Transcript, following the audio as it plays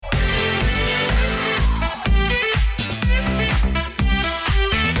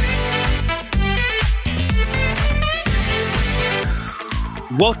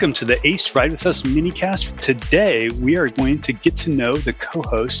Welcome to the Ace Ride With Us minicast. Today, we are going to get to know the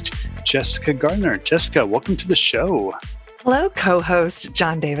co-host, Jessica Gardner. Jessica, welcome to the show. Hello, co-host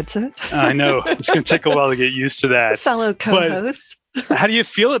John Davidson. I know. It's going to take a while to get used to that. Fellow co-host. But how do you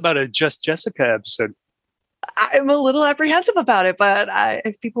feel about a Just Jessica episode? I'm a little apprehensive about it, but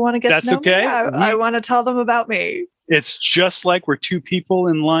if people want to get to know okay. me, I want to tell them about me. It's just like we're two people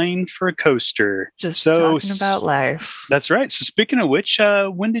in line for a coaster. Just talking about life. That's right. So speaking of which,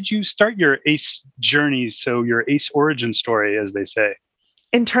 when did you start your ACE journey? So your ACE origin story, as they say.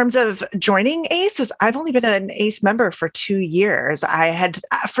 In terms of joining ACE, I've only been an ACE member for 2 years. I had,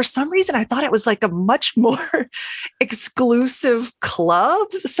 for some reason, I thought it was like a much more exclusive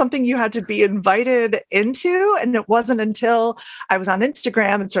club, something you had to be invited into. And it wasn't until I was on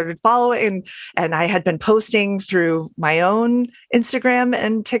Instagram and started following, and I had been posting through my own Instagram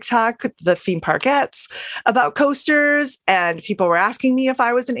and TikTok, the theme parkettes, about coasters. And people were asking me if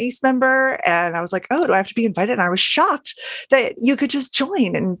I was an ACE member. And I was like, oh, do I have to be invited? And I was shocked that you could just join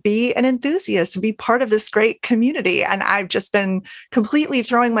and be an enthusiast and be part of this great community. And I've just been completely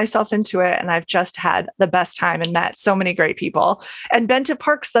throwing myself into it. And I've just had the best time and met so many great people and been to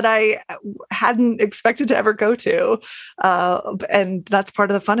parks that I hadn't expected to ever go to. And that's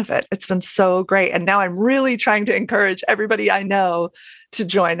part of the fun of it. It's been so great. And now I'm really trying to encourage everybody I know to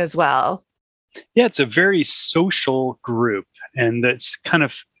join as well. Yeah, it's a very social group. And it's kind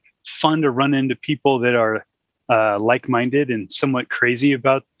of fun to run into people that are like-minded and somewhat crazy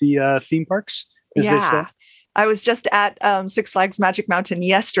about the theme parks, as they say. I was just at Six Flags Magic Mountain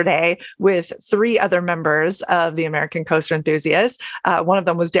yesterday with 3 other members of the American Coaster Enthusiasts. One of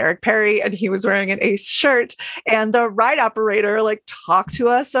them was Derek Perry, and he was wearing an ACE shirt. And the ride operator talked to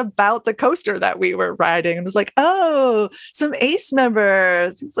us about the coaster that we were riding, and was like, "Oh, some ACE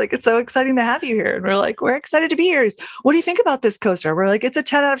members." He's like, "It's so exciting to have you here." And we're like, "We're excited to be here." What do you think about this coaster? We're like, "It's a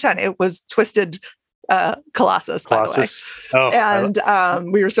 10 out of 10. It was Twisted Colossus, by the way." Oh,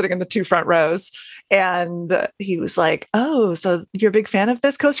 and we were sitting in the 2 front rows, and he was like, "Oh, so you're a big fan of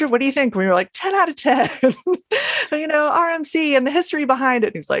this coaster? What do you think?" We were like, 10 out of 10, RMC and the history behind it.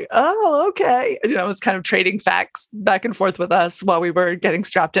 And he was like, "Oh, okay." And, it was kind of trading facts back and forth with us while we were getting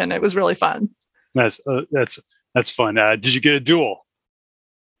strapped in. It was really fun. That's fun. Did you get a duel?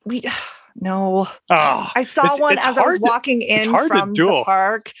 No. Oh, I saw one as I was walking in from the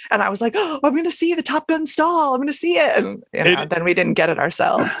park, and I was like, "Oh, I'm going to see the Top Gun stall. I'm going to see it." And then we didn't get it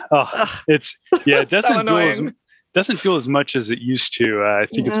ourselves. It doesn't so doesn't feel as much as it used to. I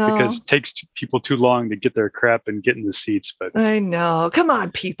think it's because it takes people too long to get their crap and get in the seats. But I know. Come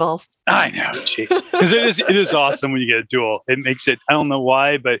on, people. I know, jeez. Because it is awesome when you get a duel. It makes it, I don't know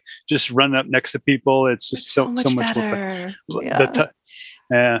why, but just running up next to people, it's just so much better. More fun.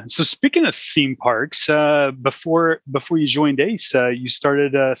 So speaking of theme parks, before you joined ACE, you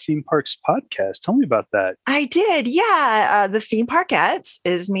started a Theme Parks podcast. Tell me about that. I did. Yeah. The Theme Parkettes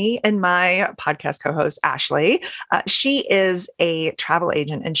is me and my podcast co-host, Ashley. She is a travel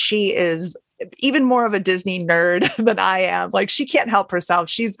agent, and she is even more of a Disney nerd than I am. She can't help herself.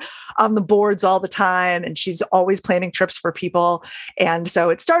 She's on the boards all the time, and she's always planning trips for people. And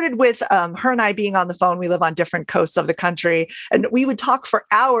so it started with her and I being on the phone. We live on different coasts of the country, and we would talk for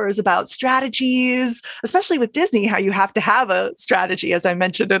hours about strategies, especially with Disney, how you have to have a strategy, as I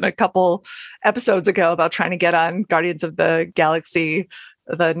mentioned in a couple episodes ago about trying to get on Guardians of the Galaxy,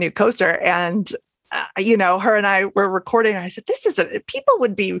 the new coaster. And, her and I were recording. And I said,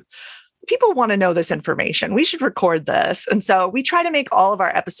 people want to know this information. We should record this. And so we try to make all of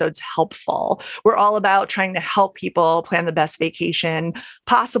our episodes helpful. We're all about trying to help people plan the best vacation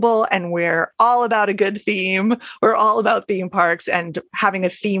possible. And we're all about a good theme. We're all about theme parks and having a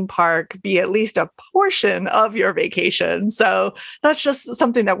theme park be at least a portion of your vacation. So that's just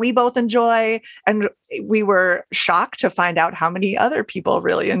something that we both enjoy. And we were shocked to find out how many other people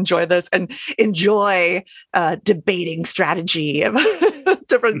really enjoy this and enjoy debating strategy of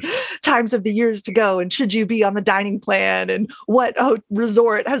different times of the years to go, and should you be on the dining plan, and what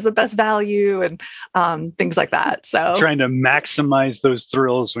resort has the best value, and things like that. So trying to maximize those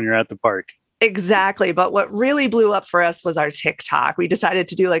thrills when you're at the park. Exactly. But what really blew up for us was our TikTok. We decided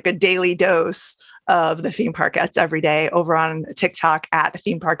to do a daily dose of the Theme Parkettes every day over on TikTok at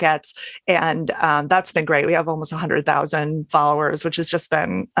Theme Parkettes. And that's been great. We have almost 100,000 followers, which has just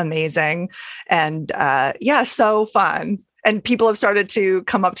been amazing. And so fun. And people have started to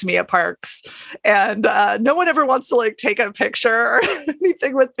come up to me at parks, and no one ever wants to take a picture or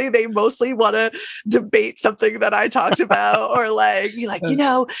anything with me. They mostly want to debate something that I talked about, or be like,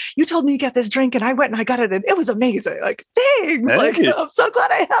 you told me to get this drink and I went and I got it and it was amazing. Thanks. Hey. I'm so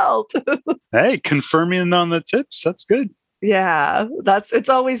glad I helped. Hey, confirming on the tips. That's good. Yeah, it's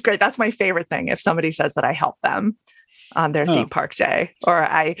always great. That's my favorite thing. If somebody says that I helped them on their theme park day, or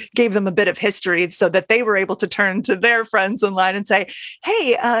I gave them a bit of history so that they were able to turn to their friends in line and say,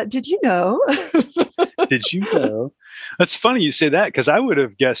 hey, did you know? Did you know? That's funny you say that, because I would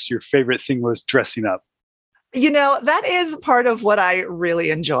have guessed your favorite thing was dressing up. That is part of what I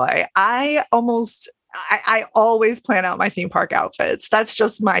really enjoy. I always plan out my theme park outfits. That's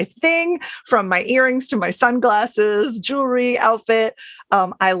just my thing, from my earrings to my sunglasses, jewelry, outfit.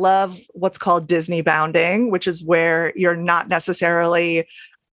 I love what's called Disney bounding, which is where you're not necessarily,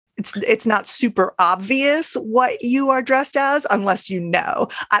 it's not super obvious what you are dressed as unless you know.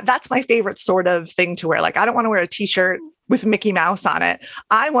 That's my favorite sort of thing to wear. Like, I don't want to wear a t-shirt with Mickey Mouse on it.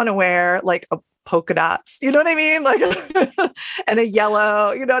 I want to wear like a polka dots, you know what I mean? Like, and a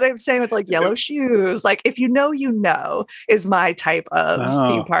yellow, you know what I'm saying? With like yellow shoes. Like, if you know, is my type of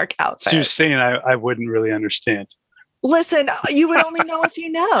theme park outfit. So you're saying I wouldn't really understand. Listen, you would only know if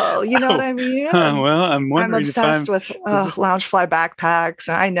you know. You know what I mean? Well, I'm wondering. I'm obsessed with Loungefly backpacks.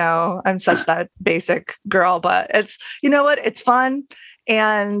 And I know I'm such that basic girl, but it's, you know what? It's fun.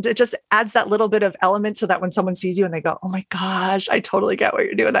 And it just adds that little bit of element so that when someone sees you and they go, oh my gosh, I totally get what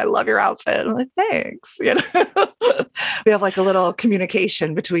you're doing. I love your outfit. I'm like, thanks. You know, we have like a little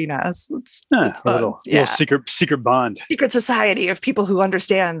communication between us. It's fun. Little secret bond. Secret society of people who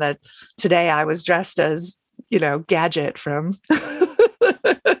understand that today I was dressed as, Gadget from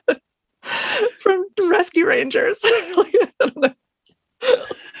Rescue Rangers.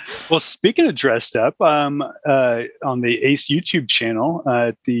 Well, speaking of dressed up, on the Ace YouTube channel,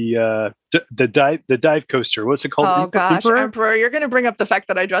 the dive coaster, what's it called? Oh gosh, Emperor, you're going to bring up the fact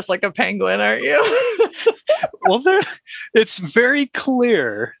that I dress like a penguin, aren't you? Well, it's very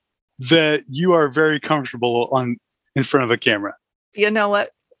clear that you are very comfortable in front of a camera. You know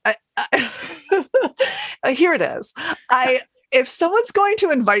what? Here it is. If someone's going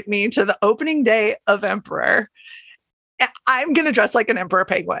to invite me to the opening day of Emperor, I'm going to dress like an emperor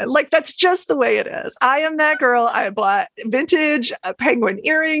penguin. Like, that's just the way it is. I am that girl. I bought vintage penguin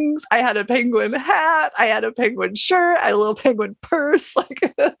earrings. I had a penguin hat. I had a penguin shirt. I had a little penguin purse.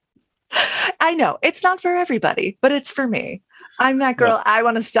 Like, I know it's not for everybody, but it's for me. I'm that girl. Yeah. I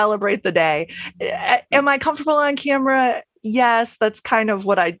want to celebrate the day. Am I comfortable on camera? Yes. That's kind of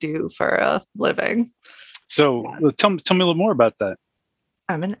what I do for a living. So tell me a little more about that.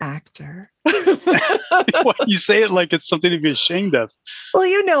 I'm an actor. Why you say it like it's something to be ashamed of?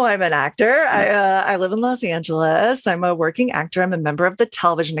 Well, I'm an actor. I live in Los Angeles. I'm a working actor. I'm a member of the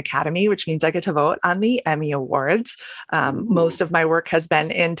Television Academy, which means I get to vote on the Emmy Awards. Most of my work has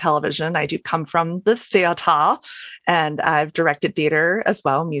been in television. I do come from the theater, and I've directed theater as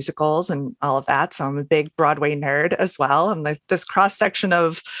well, musicals and all of that. So I'm a big Broadway nerd as well. And this cross section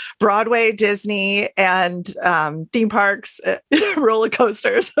of Broadway, Disney, and theme parks, roller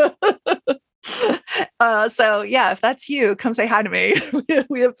coasters. So yeah, if that's you, come say hi to me.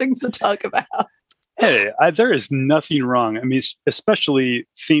 We have things to talk about. Hey, there is nothing wrong. I mean, especially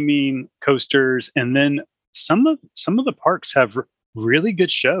theming coasters, and then some of the parks have really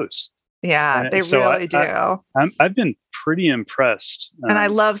good shows. Yeah, they really do. I've been pretty impressed. And I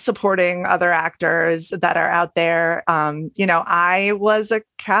love supporting other actors that are out there. I was a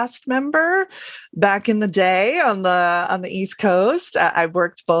cast member back in the day on the East Coast. I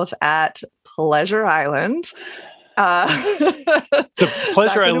worked both at Pleasure Island. The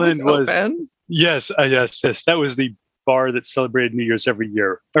Pleasure Island was yes. That was the bar that celebrated New Year's every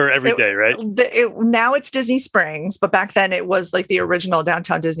year or every day, right? Now it's Disney Springs, but back then it was like the original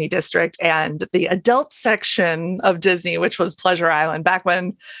Downtown Disney District and the adult section of Disney, which was Pleasure Island. Back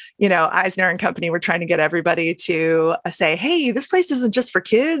when, Eisner and company were trying to get everybody to say, hey, this place isn't just for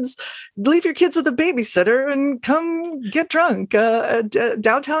kids. Leave your kids with a babysitter and come get drunk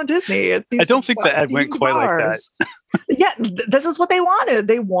downtown Disney. I don't think the ad went quite bars. Like that. Yeah, this is what they wanted.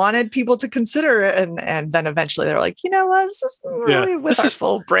 They wanted people to consider it. And then eventually they're like, you know what? This is really with our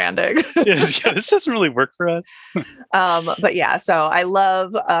full branding. This doesn't really work for us. But yeah, so I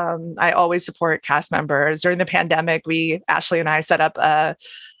love, I always support cast members. During the pandemic, Ashley and I set up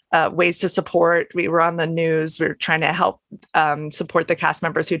ways to support. We were on the news. We were trying to help support the cast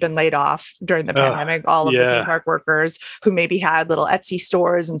members who'd been laid off during the pandemic, all of the theme park workers who maybe had little Etsy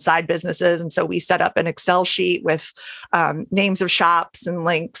stores and side businesses. And so we set up an Excel sheet with names of shops and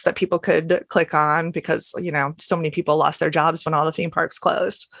links that people could click on because, so many people lost their jobs when all the theme parks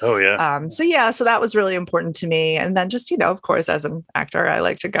closed. Oh, yeah. So that was really important to me. And then just, of course, as an actor, I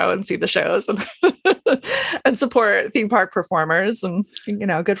like to go and see the shows. and support theme park performers, and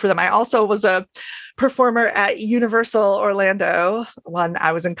good for them. I also was a performer at Universal Orlando when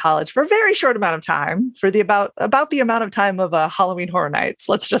I was in college for a very short amount of time, for the about the amount of time of Halloween Horror Nights.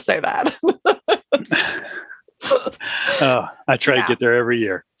 Let's just say that. I try to get there every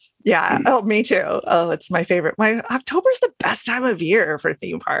year. Yeah. Oh, me too. Oh, it's my favorite. October's the best time of year for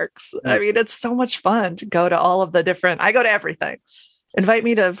theme parks. I mean, it's so much fun to go to all of the different. I go to everything. Invite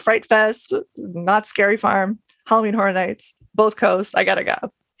me to Fright Fest, Knott's Scary Farm, Halloween Horror Nights, both coasts. I gotta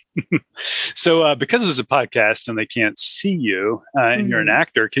go. So, because this is a podcast and they can't see you, and you're an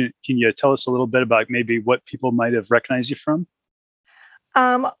actor, can you tell us a little bit about maybe what people might have recognized you from?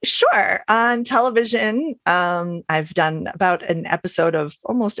 Sure. On television, I've done about an episode of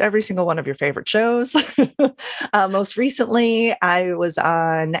almost every single one of your favorite shows. Most recently, I was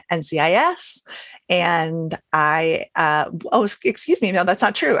on NCIS, and excuse me, no, that's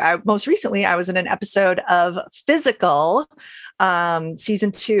not true. Most recently, I was in an episode of Physical,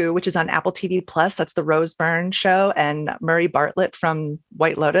 season 2, which is on Apple TV Plus. That's the Rose Byrne show, and Murray Bartlett from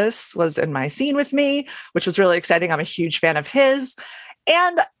White Lotus was in my scene with me, which was really exciting. I'm a huge fan of his.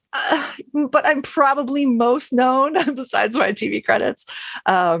 And, but I'm probably most known, besides my TV credits,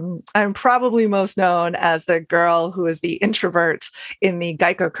 I'm probably most known as the girl who is the introvert in the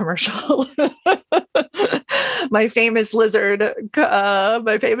Geico commercial. My famous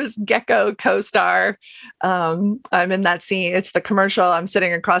my famous gecko co-star. I'm in that scene. It's the commercial. I'm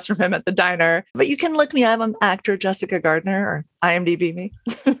sitting across from him at the diner. But you can look me up. I'm actor Jessica Gardner, or IMDb me.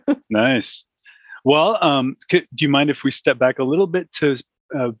 Nice. Well, do you mind if we step back a little bit to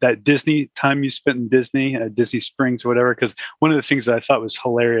that Disney time you spent in Disney, Disney Springs, whatever? Because one of the things that I thought was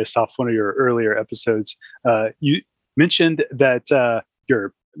hilarious off one of your earlier episodes, you mentioned that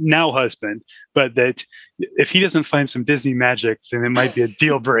your now husband, but that if he doesn't find some Disney magic, then it might be a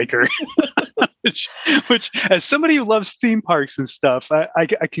deal breaker. Which, as somebody who loves theme parks and stuff, I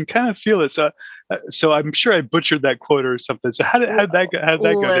can kind of feel it. So I'm sure I butchered that quote or something. So how did that go down?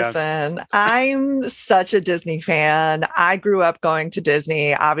 Listen, I'm such a Disney fan. I grew up going to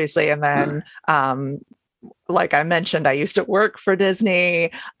Disney, obviously, and then like I mentioned, I used to work for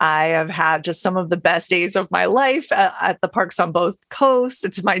Disney. I have had just some of the best days of my life at the parks on both coasts.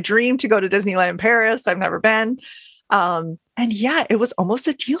 It's my dream to go to Disneyland Paris. I've never been. And yeah, it was almost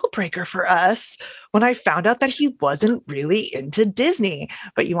a deal breaker for us when I found out that he wasn't really into Disney.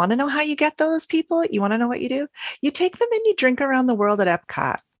 But you want to know how you get those people? You want to know what you do? You take them and you drink around the world at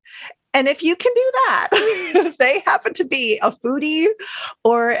Epcot. And if you can do that, if they happen to be a foodie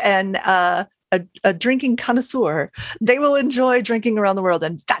or a drinking connoisseur, they will enjoy drinking around the world.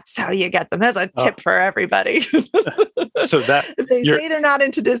 And that's how you get them. That's a tip for everybody. So that if they say they're not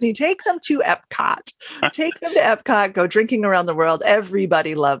into Disney, take them to Epcot. Take them to Epcot, go drinking around the world.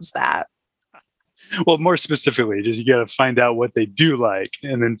 Everybody loves that. Well, more specifically, just you got to find out what they do like,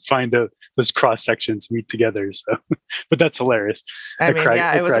 and then find out those cross sections meet together. So, but that's hilarious.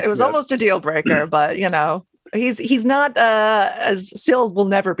 It was almost a deal breaker, but he's not still will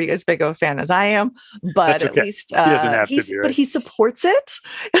never be as big of a fan as I am, but at least he supports it.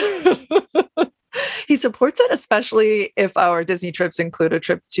 He supports it, especially if our Disney trips include a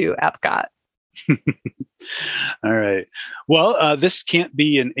trip to Epcot. All right. Well, this can't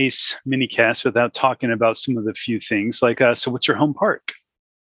be an Ace minicast without talking about some of the few things. Like, so what's your home park?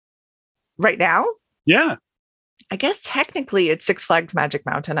 Right now? Yeah. I guess technically it's Six Flags Magic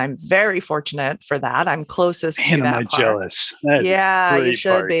Mountain. I'm very fortunate for that. I'm closest to that park. Jealous. Yeah, you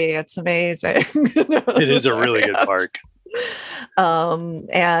should be. It's amazing. It is a really good park.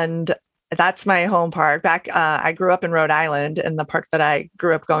 And that's my home park. I grew up in Rhode Island, and the park that I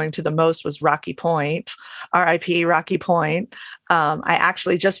grew up going to the most was Rocky Point, RIP Rocky Point. I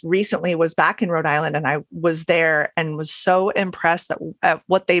actually just recently was back in Rhode Island, and I was there and was so impressed at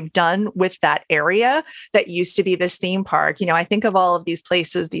what they've done with that area that used to be this theme park. I think of all of these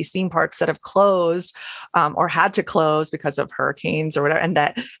places, these theme parks that have closed or had to close because of hurricanes or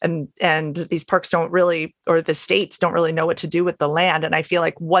whatever, and these parks don't really, or the states don't really know what to do with the land. And I feel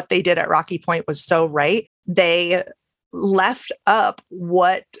like what they did at Rocky Point was so right. They left up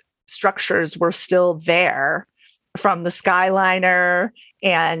what structures were still there from the Skyliner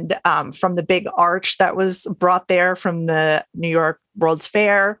and from the big arch that was brought there from the New York World's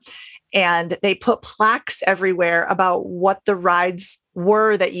Fair. And they put plaques everywhere about what the rides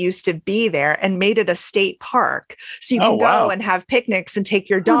were that used to be there and made it a state park. So you can go and have picnics and take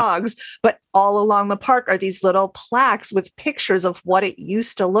your dogs, but all along the park are these little plaques with pictures of what it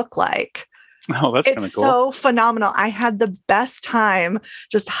used to look like. Oh, that's kind of It's cool. so phenomenal. I had the best time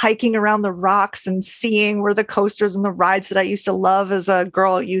just hiking around the rocks and seeing where the coasters and the rides that I used to love as a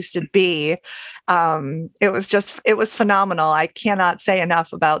girl used to be. It was phenomenal. I cannot say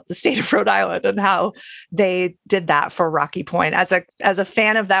enough about the state of Rhode Island and how they did that for Rocky Point. As a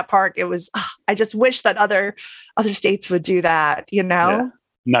fan of that park, I just wish that other states would do that, you Yeah. know?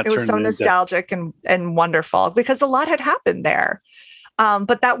 Not It was so turning into. nostalgic and wonderful because a lot had happened there.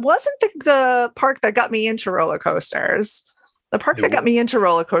 But that wasn't the park that got me into roller coasters. The park that got me into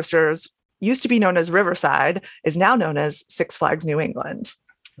roller coasters used to be known as Riverside, is now known as Six Flags New England.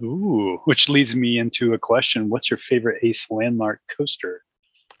 Ooh, which leads me into a question. What's your favorite Ace landmark coaster?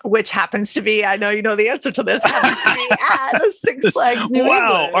 Which happens to be, I know you know the answer to this, happens to be at Six Flags New England.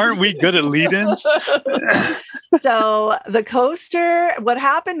 Wow, aren't we good at lead-ins? So the coaster, what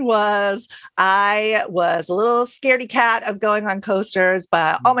happened was I was a little scaredy cat of going on coasters,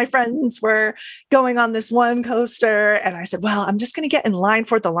 but all my friends were going on this one coaster. And I said, well, I'm just going to get in line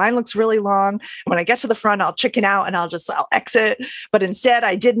for it. The line looks really long. When I get to the front, I'll chicken out and I'll exit. But instead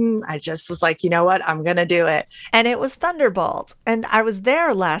I didn't. I just was like, you know what? I'm going to do it. And it was Thunderbolt. And I was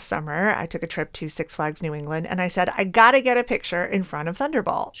there last summer. I took a trip to Six Flags New England and I said, I got to get a picture in front of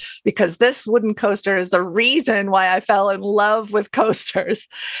Thunderbolt because this wooden coaster is the reason why I fell in love with coasters.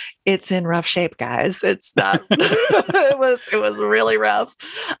 It's in rough shape, guys. It's not, it was really rough.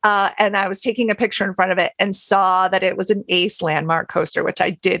 And I was taking a picture in front of it and saw that it was an Ace landmark coaster, which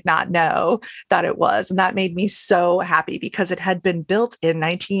I did not know that it was. And that made me so happy because it had been built in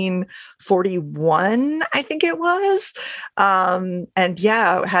 1941, I think it was. And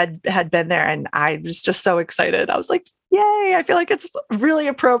yeah, had been there. And I was just so excited. I was like, yay, I feel like it's really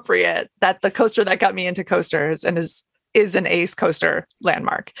appropriate that the coaster that got me into coasters and is an Ace coaster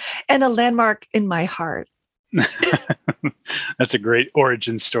landmark and a landmark in my heart. That's a great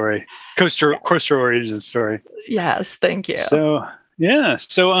origin story. Coaster origin story. Yes, thank you. So, yeah.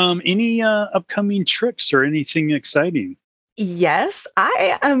 So, any upcoming trips or anything exciting? Yes,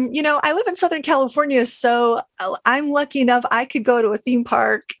 I I live in Southern California, so I'm lucky enough I could go to a theme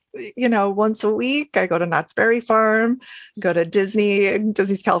park, once a week. I go to Knott's Berry Farm, go to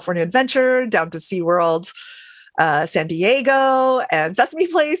Disney's California Adventure, down to SeaWorld, San Diego, and Sesame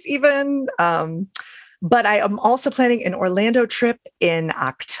Place even. But I am also planning an Orlando trip in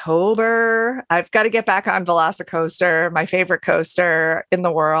October. I've got to get back on Velocicoaster, my favorite coaster in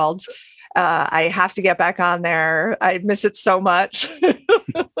the world. I have to get back on there. I miss it so much. It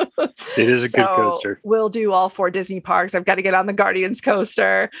is a good coaster. We'll do all 4 Disney parks. I've got to get on the Guardians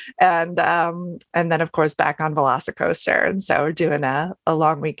coaster and then of course back on Velocicoaster. And so we're doing a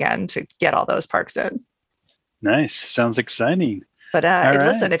long weekend to get all those parks in. Nice. Sounds exciting. But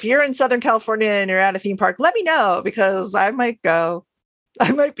listen, if you're in Southern California and you're at a theme park, let me know because I might go.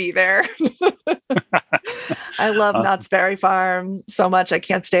 I might be there. I love Knott's Berry Farm so much. I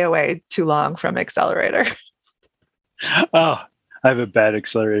can't stay away too long from Accelerator. Oh, I have a bad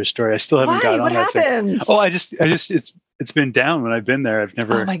Accelerator story. I still haven't got on what that happened? thing. Oh, I just it's been down when I've been there. I've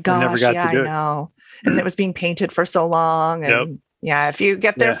never. Oh my gosh! Never got to do it. I know. And it was being painted for so long. And yeah, if you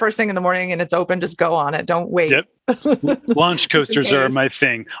get there first thing in the morning and it's open, just go on it. Don't wait. Yep. Launch coasters are my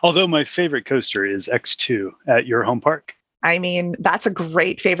thing. Although my favorite coaster is X2 at your home park. I mean, that's a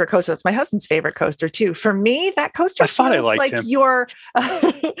great favorite coaster. That's my husband's favorite coaster too. For me, that coaster feels like you're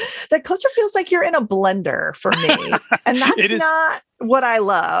that coaster feels like you're in a blender for me. And that's not what I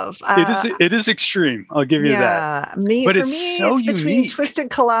love. It is extreme. I'll give you that. But it's between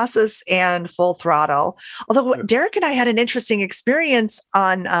Twisted Colossus and Full Throttle. Although Derek and I had an interesting experience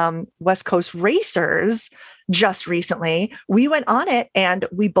on West Coast Racers just recently. We went on it and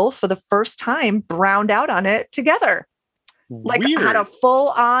we both, for the first time, browned out on it together. Like Weird. Had a full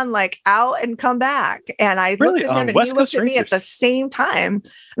on out and come back. And I looked at him and he looked at me at the same time.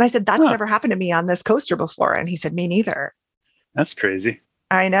 And I said, that's never happened to me on this coaster before. And he said, me neither. That's crazy.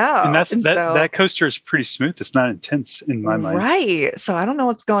 I know. And that coaster is pretty smooth. It's not intense in my mind. Right. So I don't know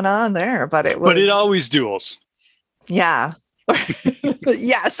what's going on there, but it always duels. Yeah.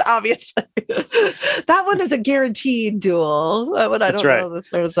 Yes, obviously. That one is a guaranteed duel. But I don't know that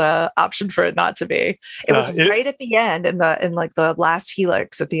there's an option for it not to be. It was right at the end in the last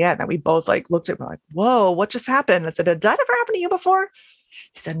helix at the end that we both looked at and were like, whoa, what just happened? I said, did that ever happen to you before?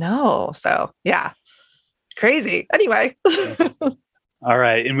 He said, no. So yeah. Crazy. Anyway. All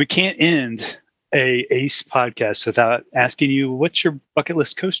right. And we can't end a Ace podcast without asking you, what's your bucket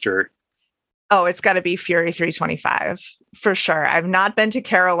list coaster? Oh, it's got to be Fury 325 for sure. I've not been to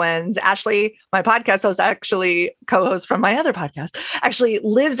Carowinds. Ashley, my podcast host, actually co-host from my other podcast, actually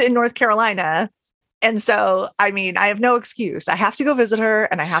lives in North Carolina. And so, I mean, I have no excuse. I have to go visit her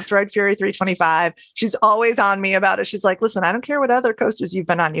and I have to ride Fury 325. She's always on me about it. She's like, listen, I don't care what other coasters you've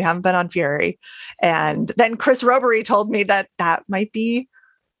been on. You haven't been on Fury. And then Chris Robery told me that might be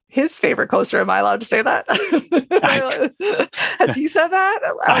his favorite coaster. Am I allowed to say that? Has he said that?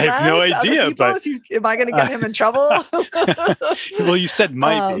 I have no idea. But am I going to get him in trouble? Well, you said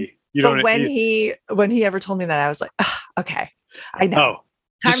might be. You don't. When he ever told me that, I was like, okay, I know. Oh,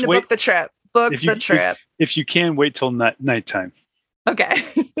 time to book the trip. If you can, wait till nighttime. Okay.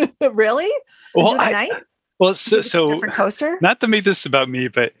 Really? Well, night? Well, so different coaster. Not to make this about me,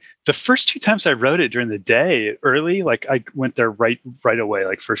 but the first 2 times I rode it during the day early, like I went there right away,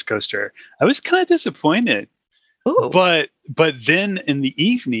 like first coaster. I was kind of disappointed. Ooh. But then in the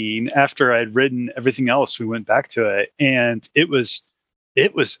evening, after I'd ridden everything else, we went back to it, and it was.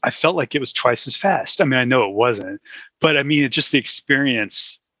 I felt like it was twice as fast. I mean, I know it wasn't, but I mean, it's just the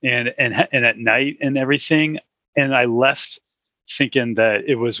experience and at night and everything. And I left thinking that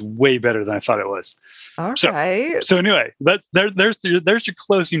it was way better than I thought it was. All right. So anyway, there's your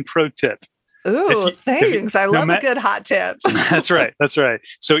closing pro tip. Ooh, thanks. I love a good hot tip. That's right.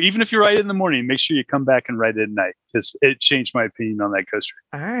 So even if you ride it in the morning, make sure you come back and ride it at night, because it changed my opinion on that coaster.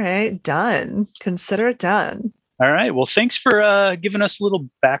 All right, done. Consider it done. All right. Well, thanks for giving us a little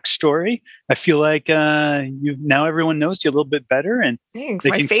backstory. I feel like now everyone knows you a little bit better. And thanks.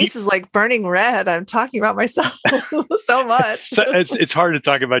 My face is like burning red. I'm talking about myself so much. So it's hard to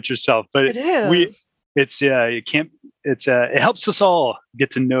talk about yourself, but it is. It helps us all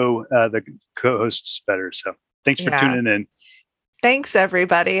get to know the co-hosts better. So thanks for tuning in. Thanks,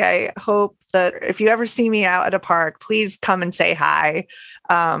 everybody. I hope that if you ever see me out at a park, please come and say hi.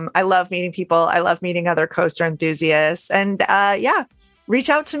 I love meeting people. I love meeting other coaster enthusiasts. And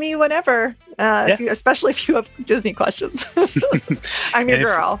reach out to me whenever, especially if you have Disney questions. I'm your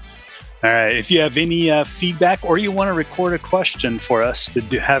girl. All right. If you have any feedback or you want to record a question for us to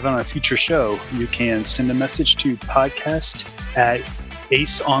have on a future show, you can send a message to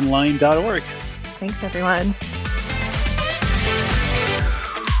podcast@aceonline.org. Thanks, everyone.